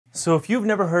So if you've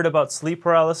never heard about sleep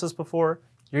paralysis before,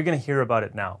 you're going to hear about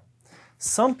it now.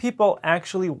 Some people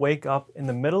actually wake up in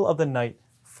the middle of the night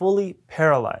fully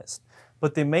paralyzed,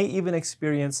 but they may even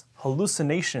experience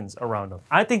hallucinations around them.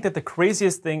 I think that the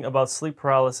craziest thing about sleep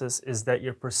paralysis is that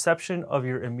your perception of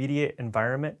your immediate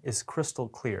environment is crystal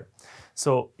clear.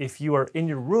 So if you are in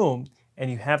your room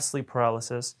and you have sleep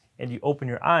paralysis and you open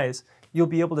your eyes, you'll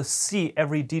be able to see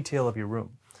every detail of your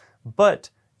room.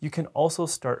 But you can also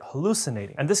start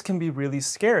hallucinating, and this can be really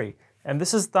scary. And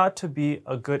this is thought to be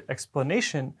a good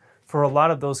explanation for a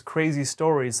lot of those crazy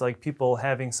stories, like people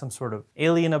having some sort of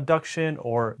alien abduction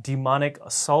or demonic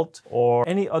assault or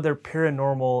any other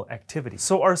paranormal activity.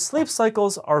 So our sleep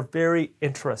cycles are very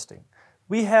interesting.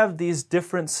 We have these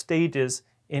different stages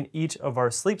in each of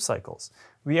our sleep cycles.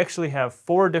 We actually have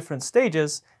 4 different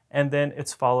stages, and then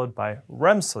it's followed by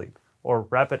REM sleep, or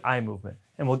rapid eye movement,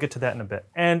 and we'll get to that in a bit.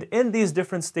 And in these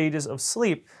different stages of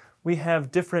sleep, we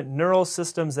have different neural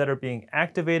systems that are being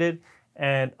activated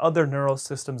and other neural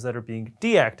systems that are being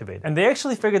deactivated. And they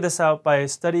actually figured this out by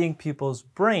studying people's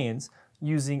brains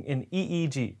using an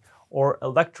EEG, or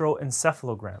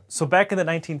electroencephalogram. So back in the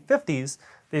 1950s,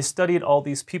 they studied all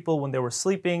these people when they were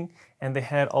sleeping, and they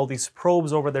had all these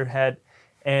probes over their head,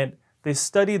 and they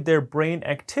studied their brain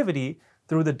activity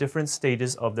through the different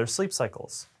stages of their sleep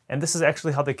cycles. And this is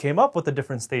actually how they came up with the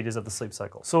different stages of the sleep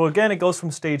cycle. So again, it goes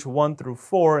from stage 1 through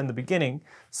 4 in the beginning.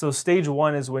 So stage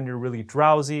 1 is when you're really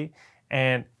drowsy,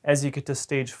 and as you get to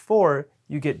stage 4,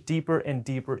 you get deeper and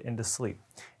deeper into sleep.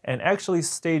 And actually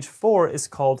stage 4 is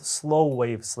called slow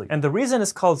wave sleep. And the reason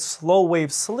it's called slow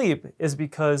wave sleep is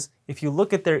because if you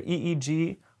look at their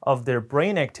EEG of their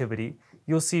brain activity,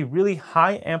 you'll see really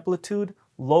high amplitude,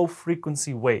 low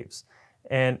frequency waves.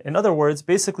 And in other words,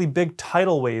 basically big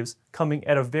tidal waves coming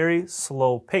at a very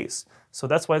slow pace. So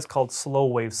that's why it's called slow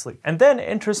wave sleep. And then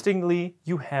interestingly,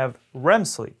 you have REM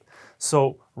sleep.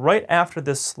 So right after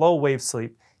this slow wave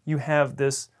sleep, you have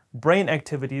this brain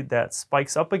activity that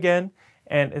spikes up again,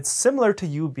 and it's similar to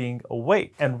you being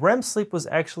awake. And REM sleep was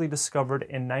actually discovered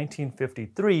in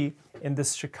 1953 in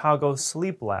this Chicago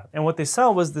sleep lab. And what they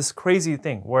saw was this crazy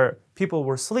thing where people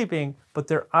were sleeping, but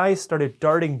their eyes started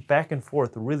darting back and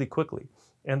forth really quickly.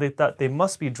 And they thought they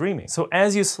must be dreaming. So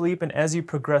as you sleep and as you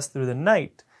progress through the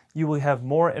night, you will have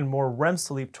more and more REM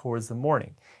sleep towards the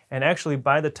morning. And actually,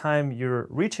 by the time you're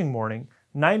reaching morning,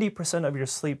 90% of your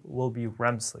sleep will be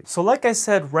REM sleep. So like I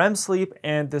said, REM sleep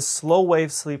and this slow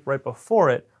wave sleep right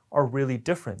before it are really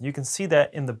different. You can see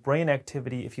that in the brain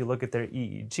activity if you look at their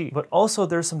EEG. But also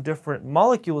there's some different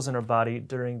molecules in our body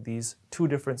during these 2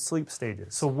 different sleep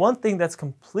stages. So one thing that's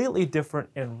completely different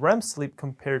in REM sleep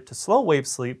compared to slow wave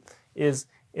sleep is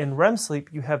in REM sleep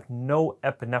you have no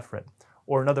epinephrine,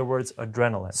 or in other words,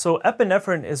 adrenaline. So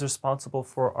epinephrine is responsible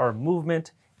for our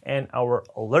movement and our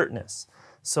alertness.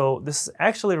 So this is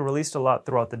actually released a lot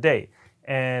throughout the day.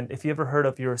 And if you ever heard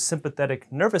of your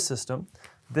sympathetic nervous system,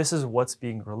 this is what's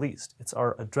being released. It's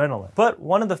our adrenaline. But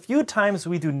one of the few times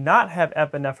we do not have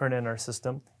epinephrine in our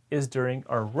system is during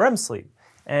our REM sleep.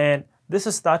 And this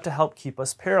is thought to help keep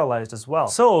us paralyzed as well.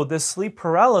 So this sleep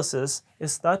paralysis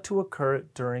is thought to occur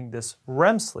during this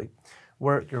REM sleep,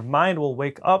 where your mind will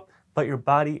wake up, but your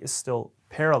body is still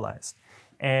paralyzed.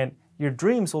 And your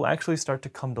dreams will actually start to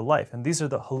come to life, and these are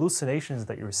the hallucinations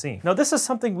that you're seeing. Now, this is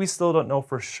something we still don't know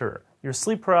for sure. Your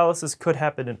sleep paralysis could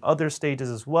happen in other stages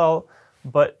as well,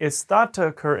 but it's thought to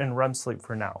occur in REM sleep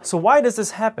for now. So why does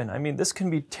this happen? I mean, this can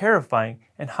be terrifying,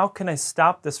 and how can I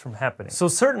stop this from happening? So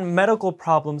certain medical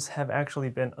problems have actually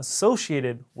been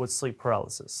associated with sleep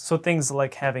paralysis. So things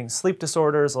like having sleep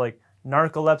disorders like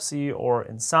narcolepsy or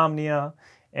insomnia,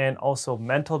 and also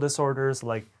mental disorders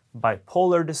like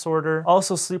bipolar disorder.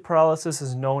 Also, sleep paralysis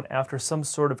is known after some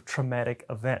sort of traumatic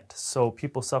event. So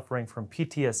people suffering from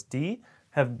PTSD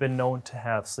have been known to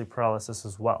have sleep paralysis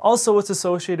as well. Also, it's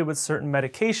associated with certain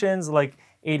medications like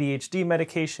ADHD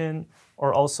medication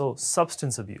or also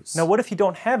substance abuse. Now, what if you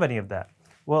don't have any of that?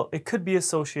 Well, it could be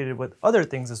associated with other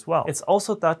things as well. It's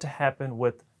also thought to happen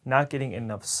with not getting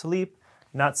enough sleep,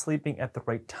 not sleeping at the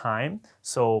right time.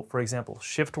 So for example,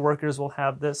 shift workers will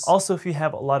have this. Also, if you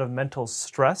have a lot of mental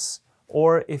stress,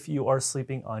 or if you are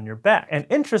sleeping on your back. And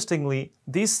interestingly,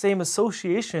 these same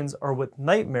associations are with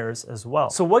nightmares as well.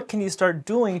 So what can you start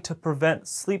doing to prevent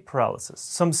sleep paralysis?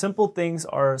 Some simple things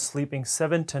are sleeping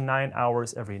 7 to 9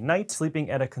 hours every night, sleeping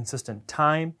at a consistent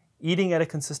time, eating at a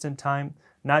consistent time,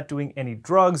 not doing any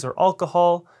drugs or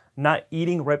alcohol, not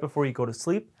eating right before you go to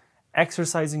sleep,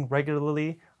 exercising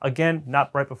regularly, again,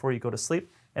 not right before you go to sleep,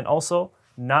 and also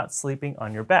not sleeping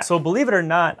on your back. So believe it or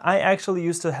not, I actually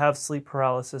used to have sleep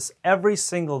paralysis every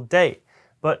single day,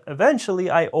 but eventually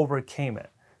I overcame it.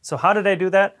 So how did I do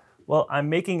that? Well, I'm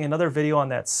making another video on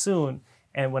that soon,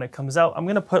 and when it comes out, I'm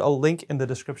gonna put a link in the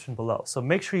description below. So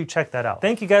make sure you check that out.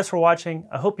 Thank you guys for watching.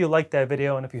 I hope you liked that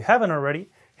video, and if you haven't already,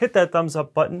 hit that thumbs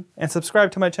up button and subscribe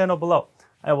to my channel below.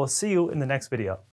 I will see you in the next video.